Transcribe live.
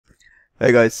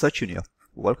Hey guys, Sachin here.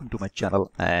 Welcome to my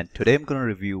channel, and today I'm going to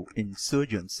review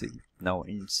Insurgency. Now,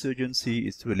 Insurgency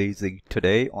is releasing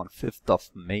today on 5th of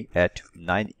May at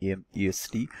 9 AM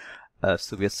EST.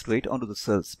 So we are straight onto the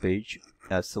sales page.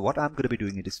 So what I'm going to be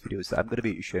doing in this video is I'm going to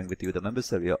be sharing with you the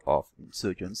members area of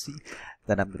Insurgency.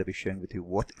 Then I'm going to be sharing with you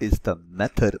what is the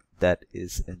method that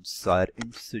is inside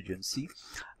Insurgency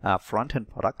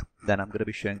front-end product. Then I'm going to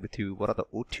be sharing with you what are the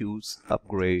O2s,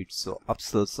 upgrades, or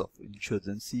upsells of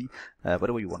Insurgency,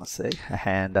 whatever you want to say.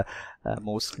 And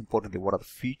most importantly, what are the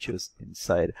features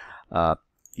inside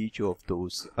each of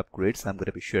those upgrades. I'm going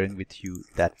to be sharing with you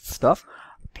that stuff.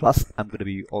 Plus, I'm going to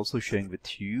be also sharing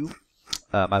with you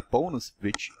my bonus,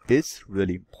 which is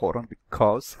really important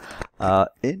because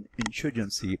in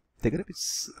Insurgency, they're going to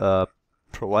be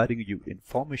providing you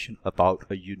information about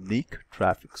a unique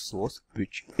traffic source,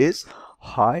 which is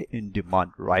high in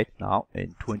demand right now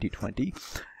in 2020.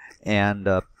 And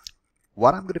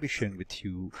what I'm going to be sharing with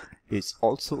you is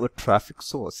also a traffic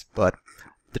source, but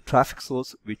the traffic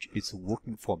source which is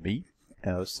working for me.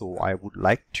 So I would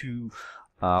like to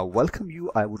welcome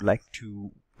you. I would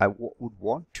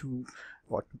want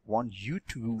you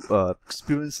to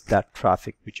experience that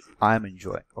traffic which I'm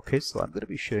enjoying. Okay, so I'm going to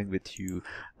be sharing with you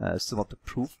some of the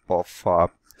proof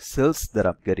of sales that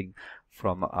I'm getting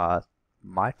from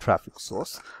my traffic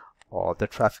source, or the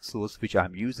traffic source which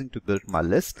I'm using to build my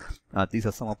list. These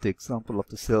are some of the example of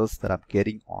the sales that I'm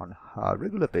getting on a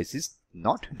regular basis,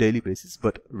 not daily basis,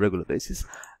 but regular basis.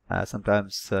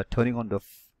 Sometimes turning on the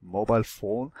mobile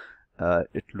phone,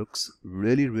 it looks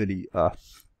really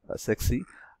sexy.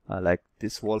 Like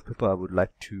this wallpaper, I would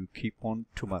like to keep on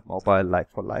to my mobile like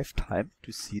for lifetime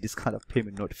to see this kind of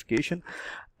payment notification.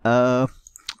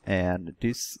 And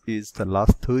this is the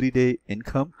last 30-day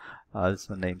income. This is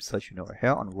my name, Sachin over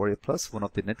here on Warrior Plus, one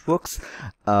of the networks.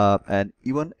 And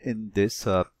even in this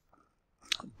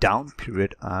down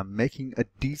period, I'm making a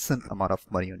decent amount of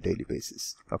money on a daily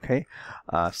basis. Okay,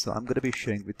 so I'm going to be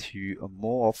sharing with you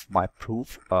more of my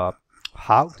proof,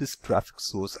 how this traffic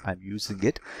source I'm using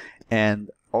it,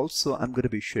 and also I'm going to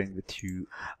be sharing with you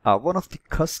one of the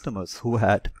customers who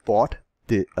had bought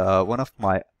the one of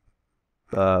my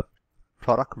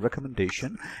product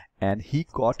recommendation, and he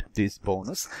got this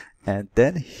bonus, and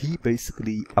then he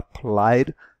basically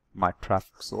applied my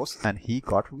traffic source and he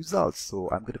got results. So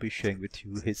I'm going to be sharing with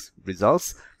you his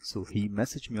results. So he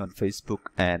messaged me on Facebook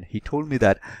and he told me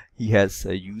that he has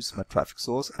used my traffic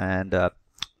source, and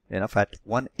at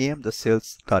 1 AM the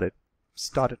sales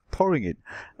started pouring in.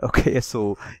 Okay,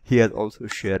 so he has also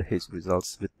shared his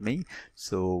results with me.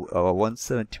 So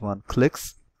 171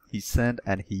 clicks he sent,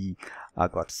 and he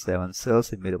got 7 sales.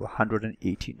 He made over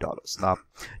 $118. Now,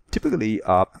 typically,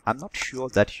 I'm not sure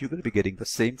that you're going to be getting the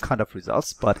same kind of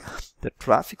results, but the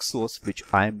traffic source which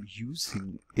I'm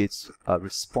using is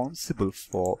responsible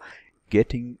for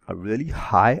getting a really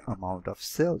high amount of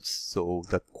sales. So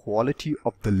the quality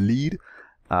of the lead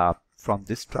from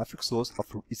this traffic source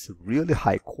is really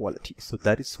high quality. So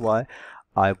that is why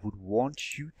I would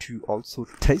want you to also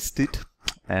taste it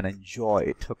and enjoy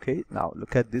it. Okay, now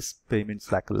look at this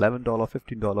payments, like $11,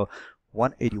 $15,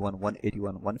 181,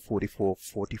 181, 144,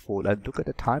 44, and look at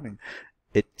the timing.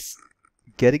 It's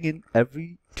getting in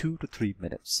every 2 to 3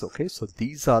 minutes. Okay, so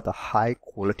these are the high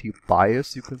quality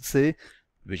buyers, you can say,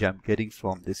 which I'm getting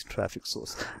from this traffic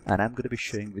source, and I'm going to be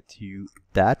sharing with you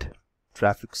that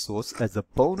traffic source as a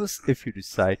bonus if you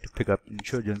decide to pick up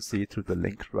Insurgency through the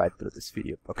link right below this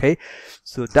video. Okay,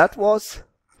 so that was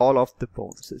all of the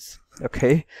bonuses.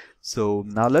 Okay, so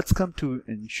now let's come to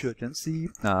Insurgency.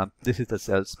 This is the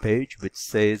sales page which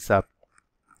says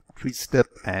 3-step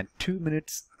and 2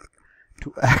 minutes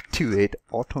to activate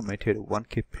automated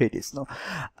 1K pages. Now,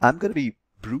 I'm going to be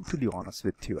brutally honest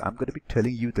with you. I'm going to be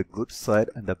telling you the good side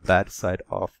and the bad side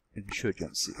of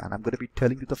Insurgency, and I'm going to be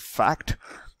telling you the fact.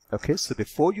 Okay, so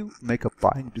before you make a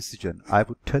buying decision, I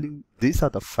would tell you these are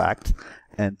the facts,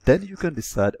 and then you can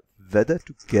decide whether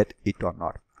to get it or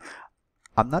not.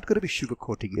 I'm not going to be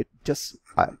sugarcoating it just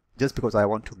because I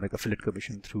want to make affiliate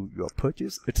commission through your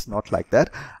purchase. It's not like that.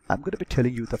 I'm going to be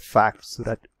telling you the facts so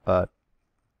that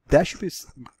there should be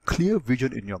clear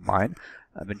vision in your mind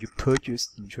when you purchase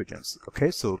Insurgency.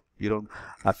 Okay, so you don't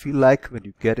feel like when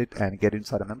you get it and get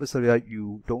inside a members area,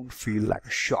 you don't feel like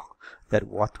a shock that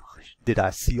what did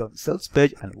I see on the sales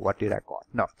page and what did I got.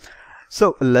 No.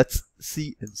 So let's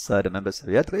see inside the members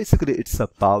area. Basically, it's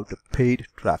about a paid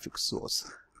traffic source.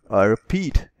 I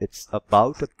repeat, it's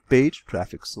about a paid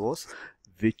traffic source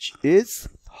which is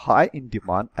high in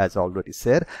demand, as I already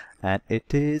said, and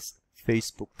it is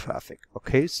Facebook traffic.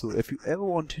 Okay, so if you ever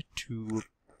wanted to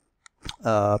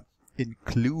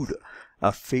include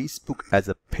Facebook as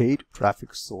a paid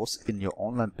traffic source in your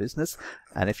online business,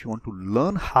 and if you want to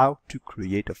learn how to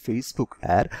create a Facebook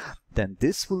ad, then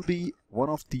this will be one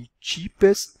of the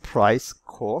cheapest price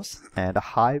course and a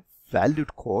high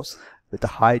valued course with a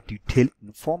high detailed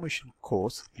information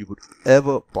course you would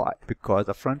ever buy, because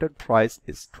the front-end price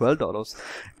is $12,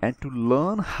 and to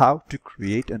learn how to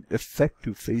create an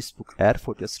effective Facebook ad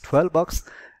for just $12,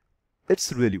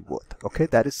 it's really worth. Okay,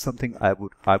 that is something I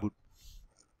would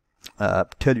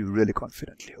tell you really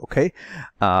confidently. Okay,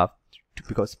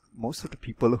 because most of the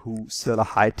people who sell a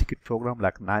high-ticket program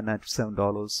like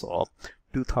 $997 or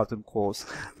 2,000 course,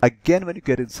 again, when you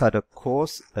get inside a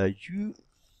course, you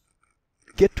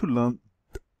get to learn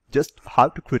just how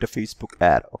to create a Facebook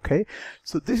ad. Okay,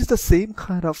 so this is the same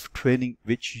kind of training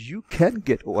which you can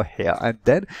get over here, and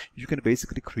then you can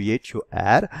basically create your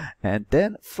ad, and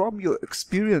then from your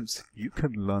experience you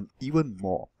can learn even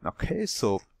more. Okay,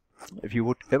 so if you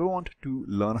would ever want to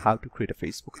learn how to create a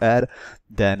Facebook ad,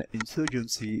 then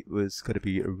Insurgency was going to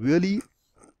be really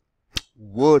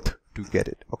worth to get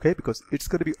it. Okay, because it's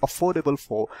going to be affordable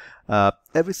for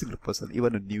every single person,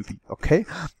 even a newbie. Okay,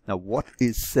 now what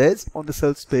it says on the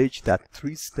sales page, that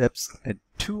 3 steps and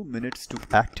 2 minutes to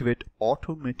activate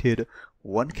automated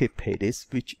 1K paydays,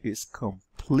 which is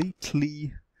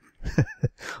completely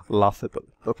laughable.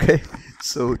 Okay,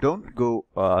 so don't go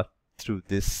through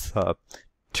this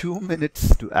 2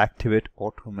 minutes to activate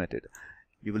automated.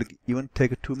 You will even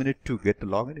take a 2 minutes to get the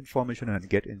login information and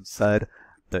get inside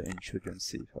the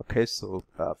Insurgency. Okay, so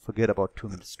forget about 2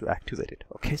 minutes to activate it.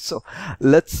 Okay, so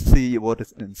let's see what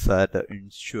is inside the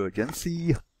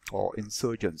Insurgency, or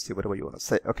Insurgency, whatever you want to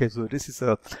say. Okay, so this is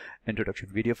a introduction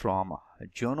video from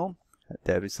Jono.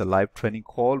 There is a live training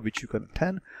call which you can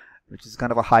attend, which is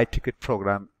kind of a high ticket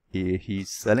program he's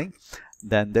selling.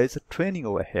 Then there's a training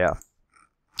over here,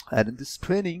 and in this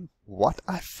training what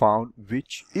I found,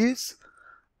 which is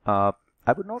I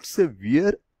would not say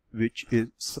weird, which is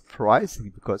surprising,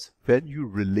 because when you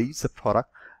release a product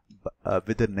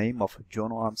with the name of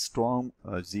Jono Armstrong,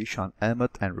 Zishan Ahmed,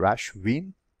 and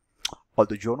Rashwin,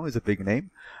 although Jono is a big name,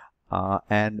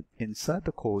 and inside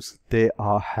the course they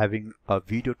are having a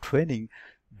video training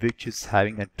which is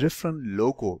having a different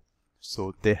logo.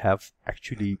 So they have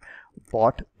actually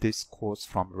bought this course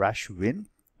from Rashwin,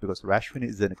 because Rashwin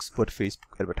is an expert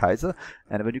Facebook advertiser,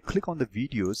 and when you click on the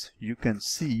videos you can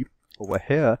see over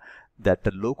here that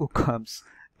the logo comes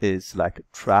is like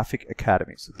Traffic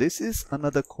Academy. So this is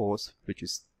another course which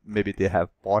is, maybe they have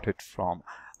bought it from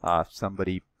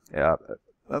somebody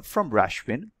from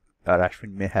Rashwin.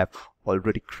 Rashwin may have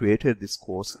already created this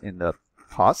course in the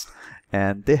past,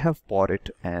 and they have bought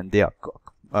it, and they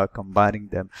are combining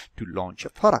them to launch a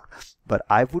product. But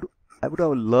I would have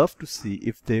loved to see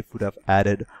if they would have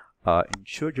added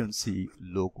Insurgency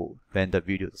logo when the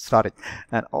video started.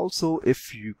 And also,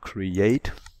 if you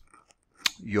create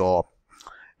your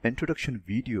introduction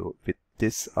video with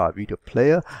this video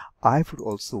player, I would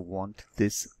also want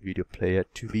this video player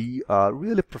to be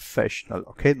really professional.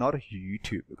 Okay, not a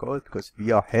YouTube, because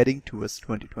we are heading towards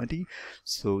 2020,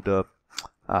 so the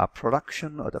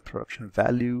production, or the production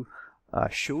value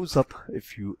shows up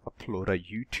if you upload a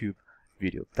YouTube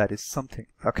video. That is something.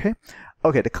 Okay,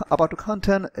 about the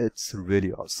content, it's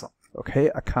really awesome. Okay,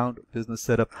 account business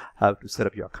setup, how to set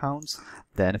up your accounts,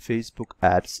 then Facebook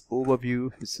ads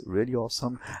overview is really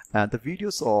awesome, and the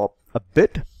videos are a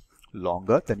bit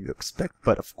longer than you expect,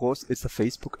 but of course it's a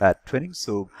Facebook ad training,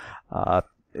 so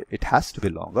it has to be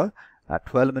longer.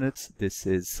 12 minutes. This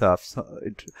is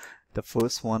the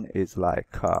first one is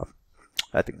like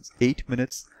I think it's 8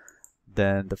 minutes.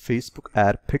 Then the Facebook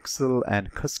ad pixel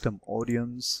and custom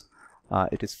audience,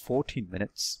 it is 14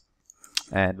 minutes.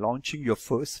 And launching your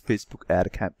first Facebook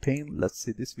ad campaign, let's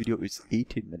say this video is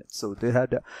 18 minutes. So they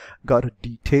had got a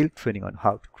detailed training on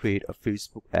how to create a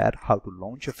Facebook ad, how to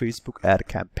launch a Facebook ad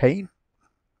campaign,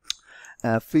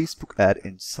 Facebook ad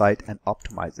insight and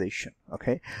optimization.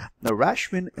 Okay, now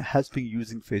Rashwin has been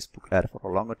using Facebook ad for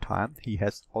a longer time. He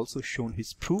has also shown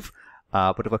his proof.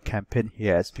 Whatever campaign he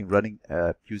has been running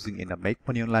using in a make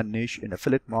money online niche in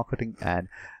affiliate marketing, and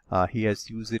he has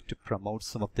used it to promote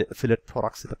some of the affiliate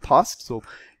products in the past. So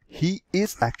he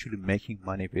is actually making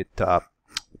money with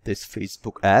this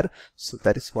Facebook ad. So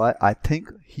that is why I think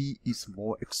he is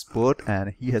more expert,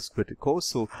 and he has created a course.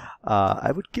 So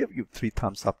I would give you 3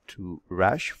 thumbs up to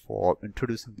Rash for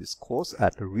introducing this course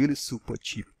at a really super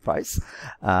cheap price.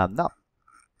 Now,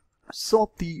 some of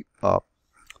the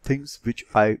things which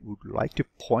I would like to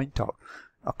point out,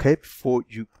 okay, before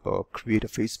you create a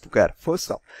Facebook ad. First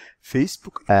off,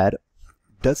 Facebook ad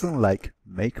doesn't like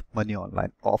make money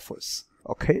online offers.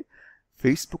 Okay,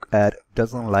 Facebook ad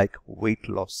doesn't like weight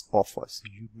loss offers.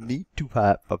 You need to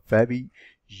have a very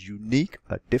unique,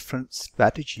 a different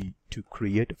strategy to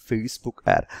create a Facebook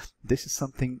ad. This is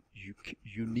something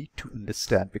you need to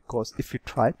understand, because if you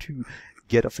try to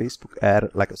get a Facebook ad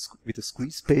like with a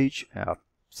squeeze page,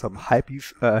 some hype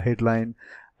headline,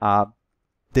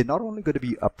 they're not only going to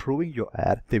be approving your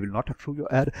ad, they will not approve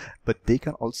your ad, but they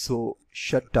can also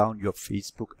shut down your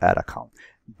Facebook ad account.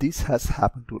 This has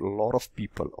happened to a lot of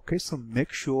people. Okay, so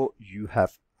make sure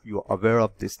you're aware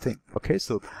of this thing. Okay,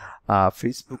 so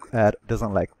Facebook ad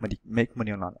doesn't like make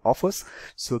money online offers.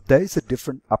 So there is a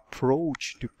different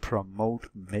approach to promote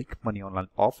make money online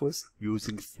offers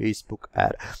using Facebook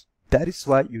ad. That is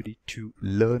why you need to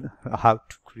learn how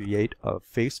to create a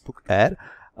Facebook ad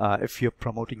if you're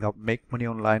promoting a make money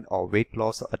online or weight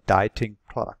loss or a dieting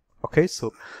product. Okay,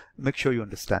 so make sure you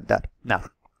understand that. Now,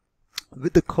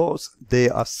 with the course, they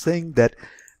are saying that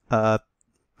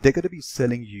they're going to be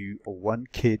selling you a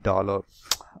 $1K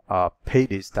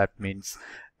paydays. That means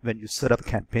when you set up a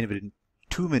campaign within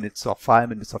 2 minutes or 5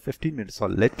 minutes or 15 minutes or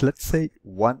let's say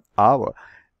 1 hour,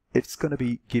 it's going to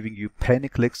be giving you penny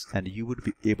clicks and you would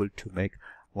be able to make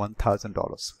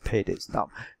 $1,000 paydays. Now,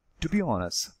 to be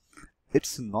honest,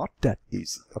 it's not that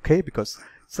easy, okay? Because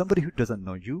somebody who doesn't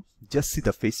know you, just see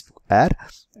the Facebook ad,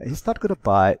 he's not going to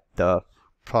buy the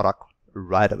product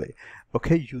right away.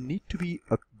 Okay, you need to be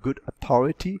a good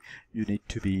authority. You need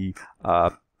to be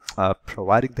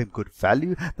providing them good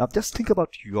value. Now, just think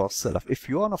about yourself. If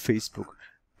you're on a Facebook,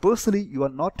 personally, you are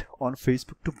not on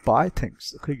Facebook to buy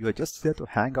things. Okay, you are just there to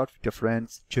hang out with your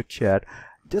friends, chit chat,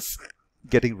 just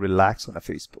getting relaxed on a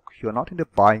Facebook. You are not in a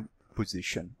buying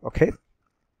position. Okay.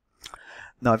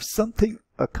 Now, if something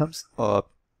comes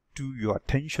to your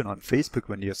attention on Facebook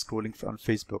when you're scrolling on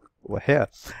Facebook over here,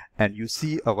 and you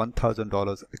see a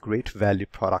 $1,000 a great value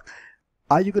product,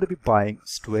 are you going to be buying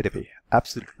straight away?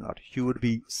 Absolutely not. You would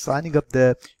be signing up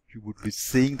there, you would be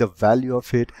seeing the value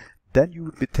of it, then you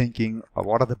would be thinking,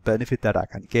 what are the benefits that I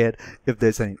can get, if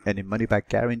there's any money back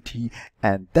guarantee,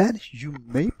 and then you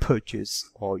may purchase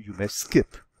or you may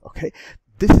skip. Okay,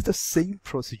 this is the same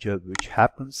procedure which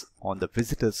happens on the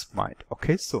visitor's mind.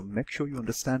 Okay, so make sure you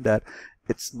understand that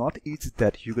it's not easy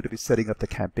that you're going to be setting up the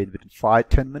campaign within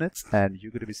 5-10 minutes and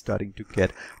you're going to be starting to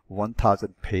get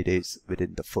 1,000 paydays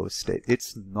within the first day.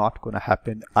 It's not going to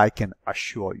happen, I can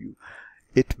assure you.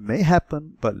 It may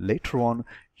happen, but later on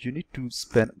you need to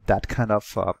spend that kind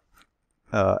of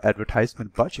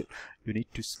advertisement budget. You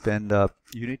need to spend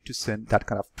send that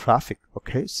kind of traffic.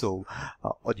 Okay, so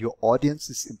your audience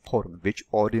is important. Which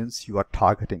audience you are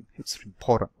targeting, it's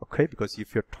important. Okay, because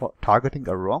if you're targeting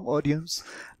a wrong audience,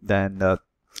 then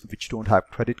which don't have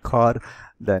credit card,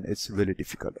 then it's really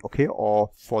difficult. Okay,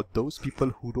 or for those people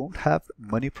who don't have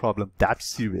money problem that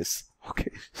serious,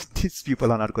 okay, these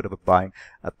people are not going to be buying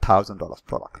 $1,000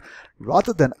 product.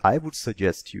 Rather than, I would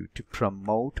suggest you to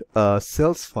promote a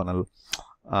sales funnel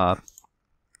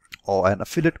or an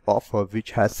affiliate offer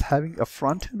which has having a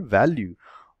front-end value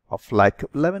of like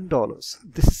 $11.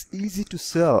 This is easy to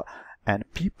sell,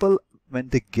 and people, when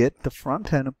they get the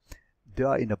front end, they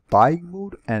are in a buying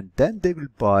mood, and then they will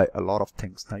buy a lot of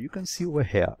things. Now you can see over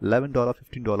here, $11, $15,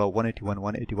 $181,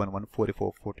 $181,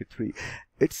 $144, $43.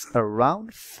 It's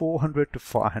around $400 to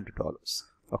 $500.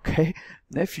 Okay,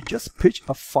 now if you just pitch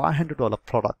a $500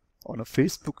 product on a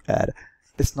Facebook ad,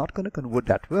 it's not going to convert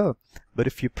that well. But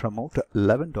if you promote a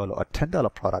 $11 or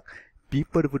 $10 product,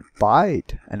 people would buy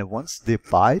it, and once they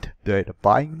buy it, they're in a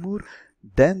buying mood,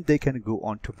 then they can go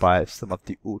on to buy some of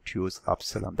the OTOs,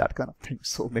 upsell, and that kind of thing.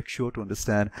 So make sure to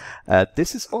understand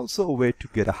this is also a way to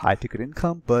get a high ticket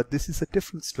income, but this is a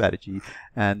different strategy,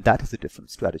 and that is a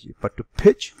different strategy. But to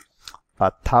pitch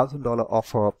a $1,000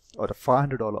 offer or a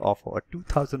 $500 offer or a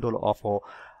 $2,000 offer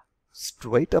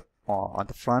straight up on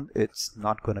the front, it's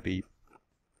not going to be,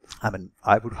 I mean,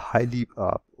 I would highly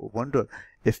wonder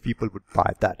if people would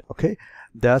buy that. Okay,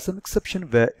 there are some exception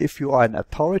where if you are an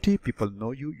authority, people know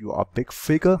you, you are a big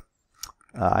figure,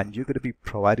 and you're going to be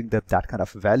providing them that kind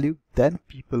of value, then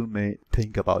people may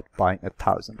think about buying a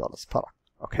 $1,000 product.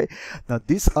 Okay, now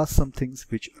these are some things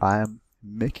which I am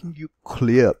making you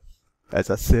clear,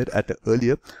 as I said at the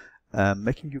earlier,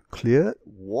 making you clear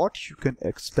what you can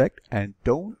expect, and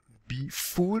don't be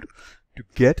fooled to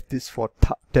get this for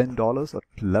 $10 or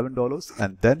 $11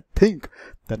 and then think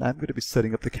that I'm going to be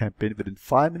setting up the campaign within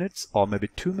 5 minutes or maybe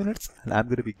 2 minutes and I'm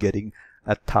going to be getting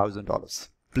 $1,000.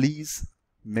 Please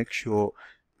make sure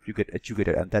you get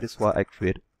educated, and that is why I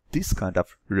create this kind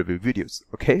of review videos.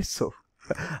 Okay, so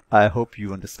I hope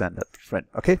you understand that, friend.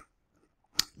 Okay,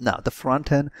 Now the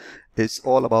front end is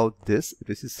all about this.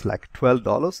 This is like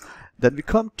 $12. Then we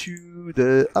come to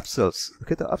the upsells.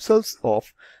 Okay, the upsells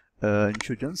of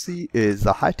Insurgency is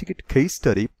a high ticket case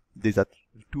study. These are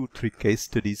 2 or 3 case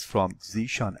studies from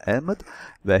Zishan Ahmed,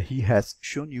 where he has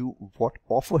shown you what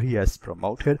offer he has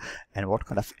promoted and what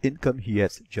kind of income he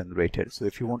has generated. So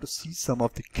if you want to see some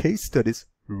of the case studies,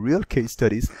 real case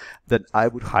studies, then I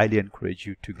would highly encourage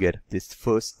you to get this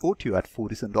first OTO at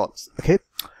 $47. Okay,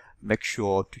 make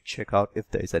sure to check out if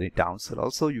there is any downsell.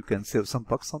 Also, you can save some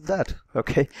bucks on that.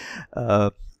 Okay.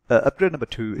 Upgrade number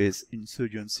 2 is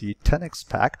Insurgency 10x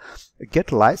pack.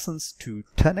 Get licensed to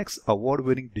 10x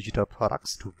award-winning digital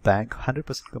products to bank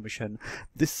 100% commission.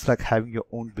 This is like having your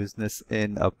own business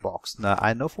in a box. Now,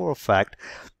 I know for a fact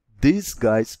these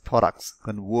guys' products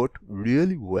convert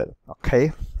really well.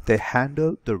 Okay, they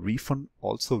handle the refund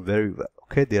also very well.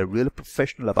 Okay, they are really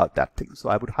professional about that thing. So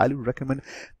I would highly recommend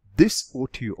this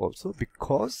OTO also,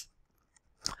 because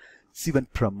see, when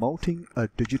promoting a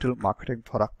digital marketing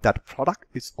product, that product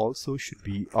is also should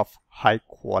be of high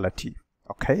quality.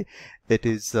 Okay, it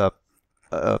is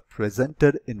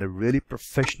presented in a really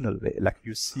professional way. Like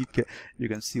you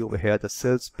can see over here, the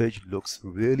sales page looks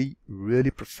really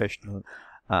professional.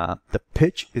 The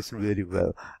pitch is really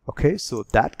well. Okay, so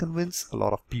that convinces a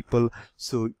lot of people.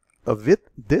 So with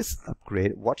this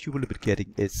upgrade, what you will be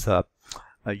getting is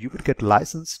you will get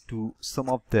licensed to some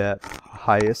of the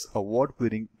highest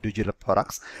award-winning digital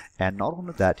products, and not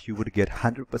only that, you would get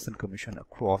 100% commission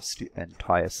across the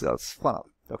entire sales funnel.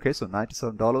 Okay, so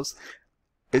 $97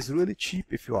 is really cheap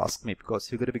if you ask me,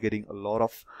 because you're going to be getting a lot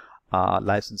of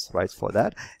license rights for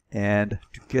that. And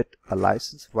to get a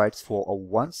license rights for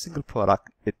one single product,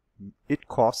 it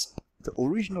costs, the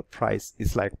original price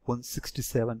is like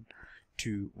 $167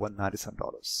 to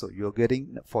 $197. So you're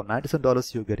getting, for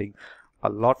 $97 you're getting a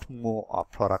lot more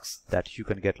products that you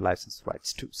can get license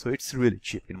rights to. So it's really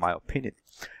cheap in my opinion.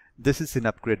 This is in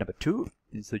upgrade number 2,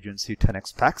 Insurgency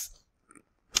 10x packs.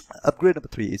 Upgrade number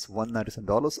 3 is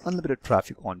 $197, unlimited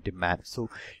traffic on demand.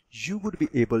 So you would be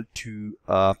able to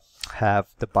have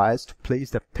the buyers to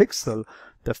place the pixel,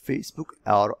 the Facebook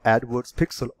or AdWords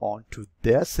pixel onto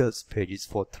their sales pages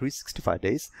for 365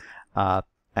 days.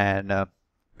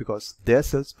 Because their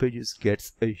sales pages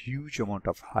gets a huge amount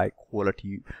of high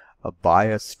quality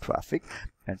buyers traffic,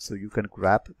 and so you can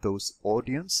grab those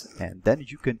audience, and then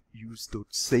you can use those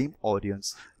same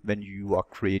audience when you are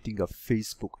creating a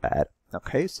Facebook ad.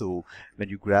 Okay, so when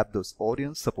you grab those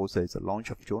audience, suppose there is a launch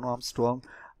of John Armstrong,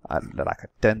 like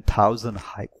 10,000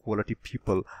 high quality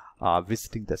people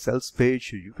visiting the sales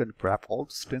page, you can grab all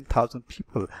those 10,000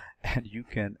 people and you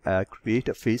can create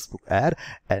a Facebook ad,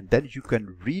 and then you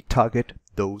can retarget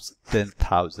those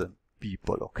 10,000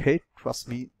 people. Okay, trust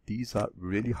me, these are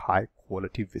really high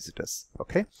quality visitors.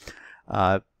 Okay,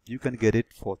 you can get it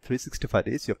for 365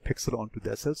 days, your pixel onto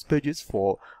their sales pages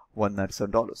for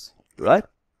 $197. Right,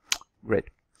 great.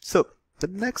 So the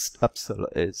next upsell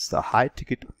is the high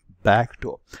ticket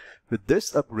Backdoor. With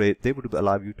this upgrade, they would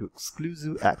allow you to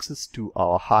exclusive access to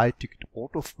our high ticket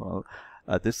auto funnel.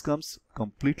 This comes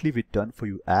completely with done for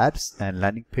you ads and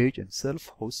landing page and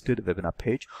self-hosted webinar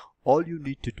page. All you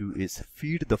need to do is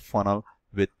feed the funnel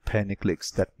with penny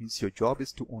clicks. That means your job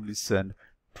is to only send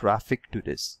traffic to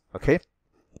this. Okay,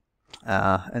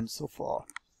 and so far,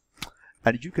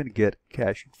 and you can get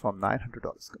cash from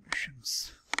 $900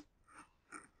 commissions.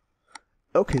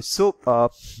 Okay, so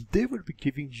they will be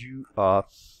giving you a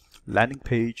landing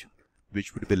page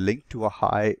which would be linked to a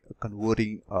high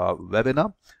converting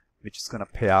webinar, which is going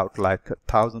to pay out like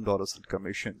 $1,000 in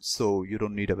commission. So you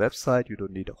don't need a website, you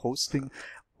don't need a hosting.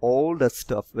 All that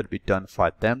stuff will be done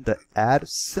by them. The ad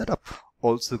setup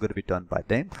also going to be done by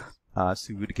them.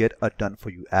 So you would get a done for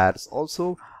you ads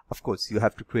also. Of course, you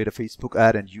have to create a Facebook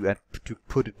ad and you have to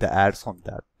put the ads on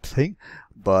that thing.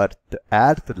 But the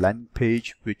ad, the landing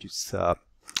page, which is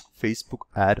Facebook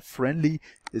ad friendly,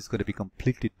 is going to be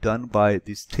completely done by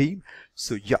this team.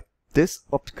 So yeah, this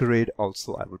upgrade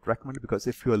also I would recommend, because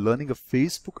if you are learning a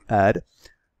Facebook ad,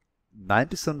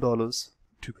 $97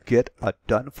 to get a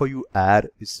done for you ad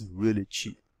is really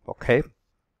cheap. Okay,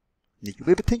 you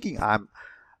may be thinking I'm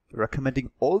recommending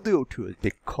all the OTOs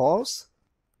because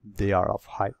they are of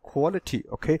high quality.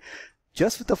 Okay,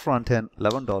 just with the front end,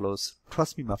 $11.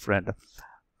 Trust me, my friend,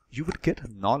 you would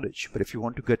get knowledge, but if you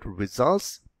want to get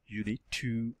results, you need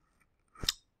to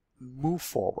move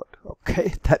forward.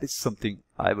 Okay, that is something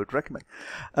I would recommend.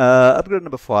 Upgrade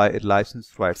number 5,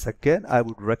 license rights. Again, I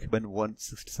would recommend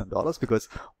 $167, because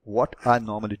what I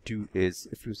normally do is,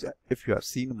 if you have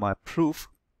seen my proof,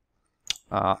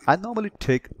 I normally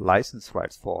take license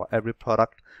rights for every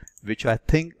product which I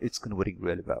think it's converting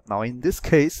really well. Now in this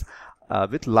case,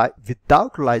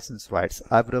 without license rights,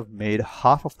 I would have made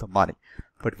half of the money.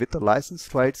 But with the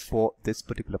license rights for this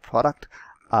particular product,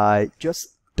 I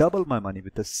just double my money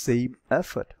with the same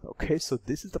effort. Okay, so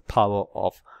this is the power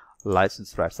of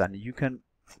license rights, and you can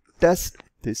test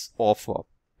this offer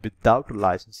without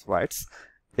license rights.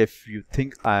 If you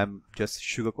think I'm just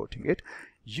sugarcoating it,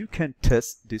 you can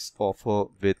test this offer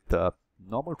with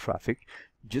normal traffic.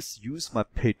 Just use my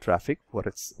paid traffic, what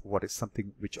is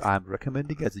something which I'm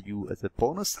recommending as a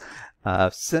bonus.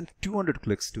 Send 200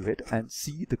 clicks to it and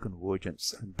see the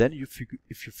conversions. And then if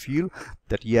you feel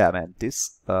that, yeah man,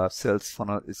 this sales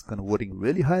funnel is converting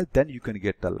really high, then you can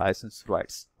get the license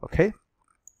rights. Okay,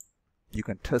 you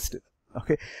can test it.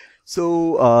 Okay,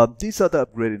 so these are the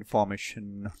upgrade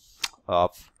information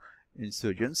of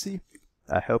Insurgency.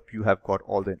 I hope you have got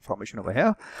all the information over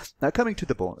here. Now coming to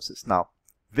the bonuses. Now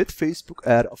with Facebook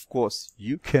ad, of course,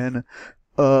 you can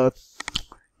get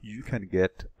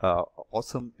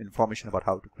awesome information about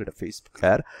how to create a Facebook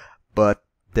ad, but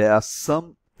there are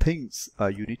some things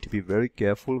you need to be very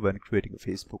careful when creating a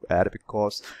Facebook ad,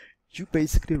 because you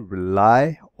basically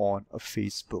rely on a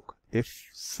Facebook. If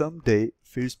someday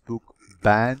Facebook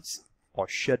bans or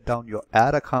shut down your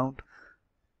ad account,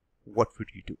 what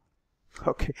would you do?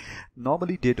 Okay,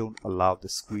 normally they don't allow the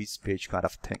squeeze page kind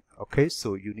of thing. Okay,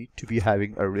 so you need to be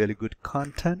having a really good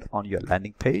content on your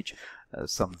landing page,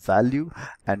 some value,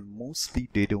 and mostly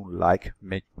they don't like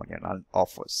make money on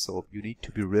offers. So you need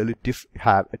to be really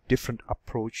have a different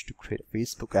approach to create a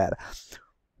Facebook ad.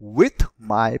 With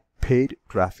my paid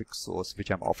traffic source, which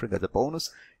I'm offering as a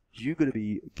bonus, you're going to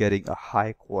be getting a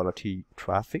high quality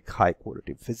traffic, high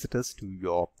quality visitors to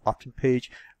your opt-in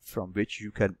page, from which you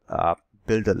can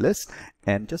build a list,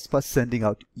 and just by sending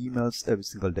out emails every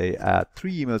single day,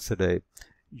 3 emails a day,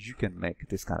 you can make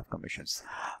this kind of commissions.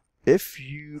 If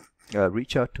you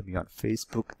reach out to me on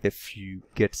Facebook, if you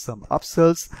get some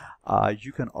upsells,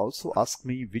 you can also ask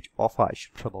me which offer I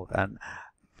should promote, and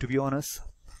to be honest,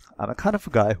 I'm a kind of a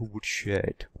guy who would share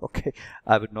it. Okay,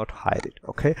 I would not hide it.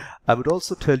 Okay, I would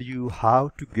also tell you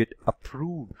how to get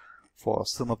approved for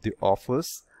some of the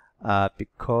offers,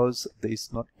 because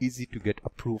it's not easy to get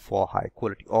approved for high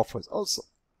quality offers also.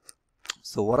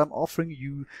 So what I'm offering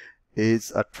you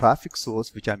is a traffic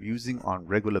source which I'm using on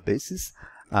regular basis,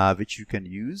 which you can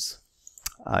use.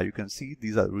 You can see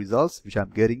these are the results which I'm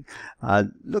getting.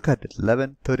 Look at it: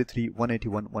 11, 33,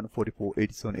 181, 144,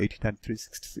 87, 89,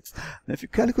 366. Now if you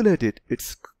calculate it,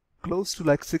 it's close to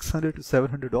like $600 to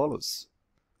 $700.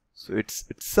 So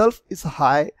itself is a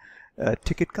high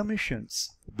ticket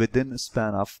commissions within a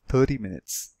span of 30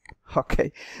 minutes.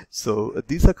 Okay, so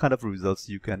these are kind of results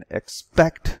you can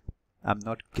expect. I'm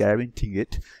not guaranteeing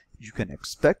it. You can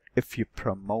expect if you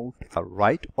promote a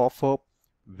right offer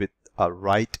with a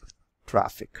right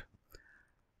traffic.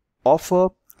 Offer,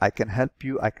 I can help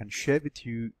you, I can share with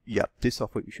you, yeah, this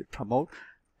offer you should promote.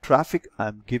 Traffic,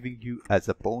 I'm giving you as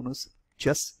a bonus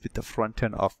just with the front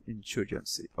end of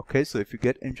Insurgency. Okay, so if you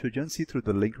get Insurgency through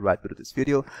the link right below this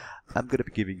video, I'm going to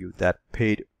be giving you that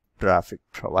paid traffic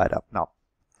provider. Now,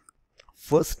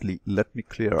 firstly, let me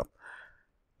clear up.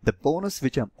 The bonus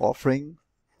which I'm offering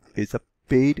is a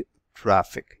paid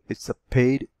traffic. It's a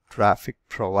paid traffic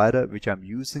provider which I'm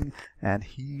using, and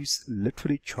he's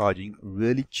literally charging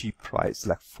really cheap price,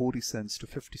 like 40 cents to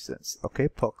 50 cents, okay,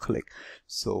 per click.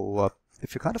 So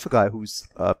if you're kind of a guy who's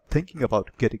thinking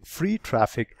about getting free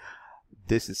traffic,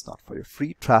 this is not for you.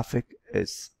 Free traffic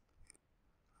it's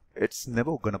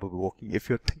never gonna be working. If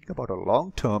you're thinking about a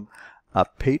long term,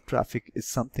 paid traffic is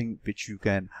something which you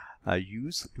can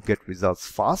use to get results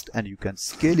fast, and you can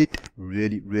scale it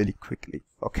really quickly.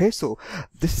 Okay, so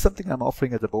this is something I'm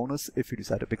offering as a bonus if you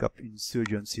decide to pick up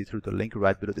Insurgency through the link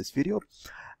right below this video.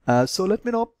 So let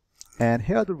me know. And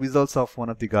here are the results of one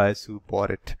of the guys who bought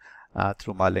it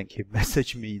through my link. He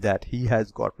messaged me that he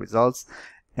has got results,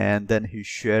 and then he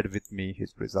shared with me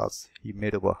his results. He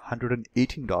made over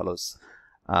 $118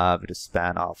 with a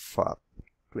span of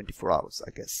 24 hours, I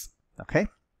guess. Okay,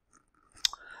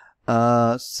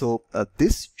 so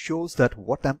this shows that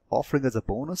what I'm offering as a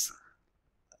bonus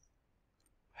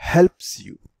helps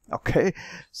you. Okay,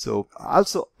 so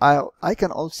also I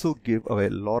can also give away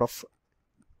a lot of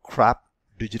crap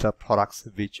digital products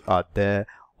which are there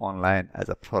online as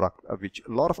a product, which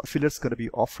a lot of affiliates going to be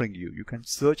offering you. You can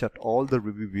search at all the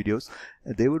review videos,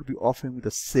 and they will be offering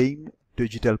the same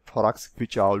digital products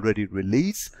which are already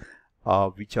released,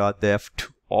 which are there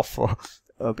to offer,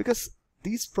 because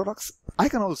these products I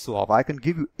can also offer. I can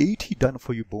give you 80 done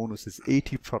for you bonuses,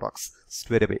 80 products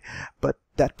straight away, but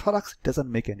that product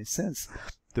doesn't make any sense.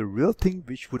 The real thing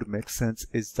which would make sense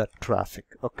is that traffic.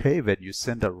 Okay, when you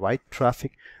send the right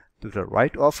traffic, to the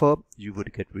right offer, you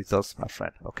would get results, my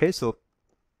friend. Okay, so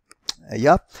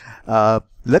yeah,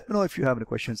 let me know if you have any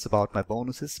questions about my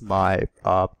bonuses, my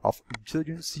of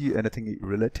Insurgency, anything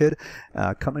related.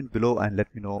 Comment below and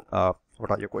let me know what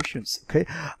are your questions. Okay,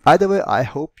 either way, I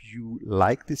hope you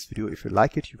like this video. If you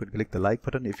like it, you can click the like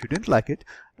button. If you didn't like it,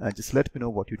 just let me know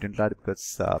what you didn't like,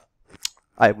 because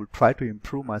I will try to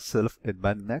improve myself in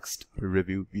my next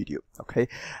review video. Okay,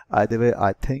 either way,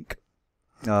 I think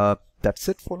that's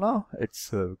it for now. It's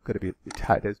gonna be a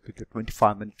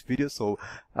 25-minute video, so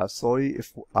sorry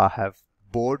if I have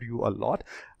bored you a lot,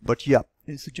 but yeah,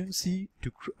 Insurgency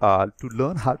to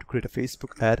learn how to create a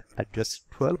Facebook ad at just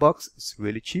 $12 is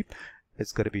really cheap.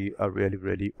 It's gonna be a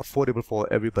really affordable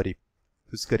for everybody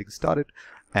who's getting started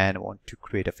and want to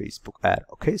create a Facebook ad.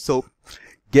 Okay, so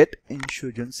get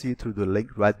Insurgency through the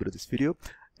link right below this video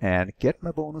and get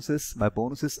my bonuses. My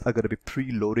bonuses are going to be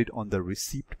preloaded on the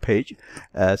receipt page.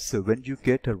 So when you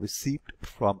get a receipt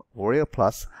from Warrior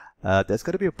Plus, there's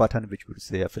going to be a button which would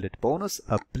say affiliate bonus,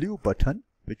 a blue button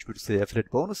which would say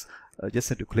affiliate bonus. Just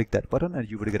need to click that button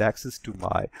and you would get access to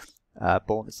my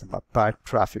bonus and my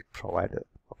traffic provider.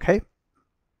 Okay.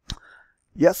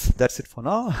 Yes, that's it for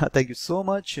now. Thank you so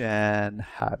much and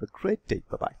have a great day.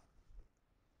 Bye-bye.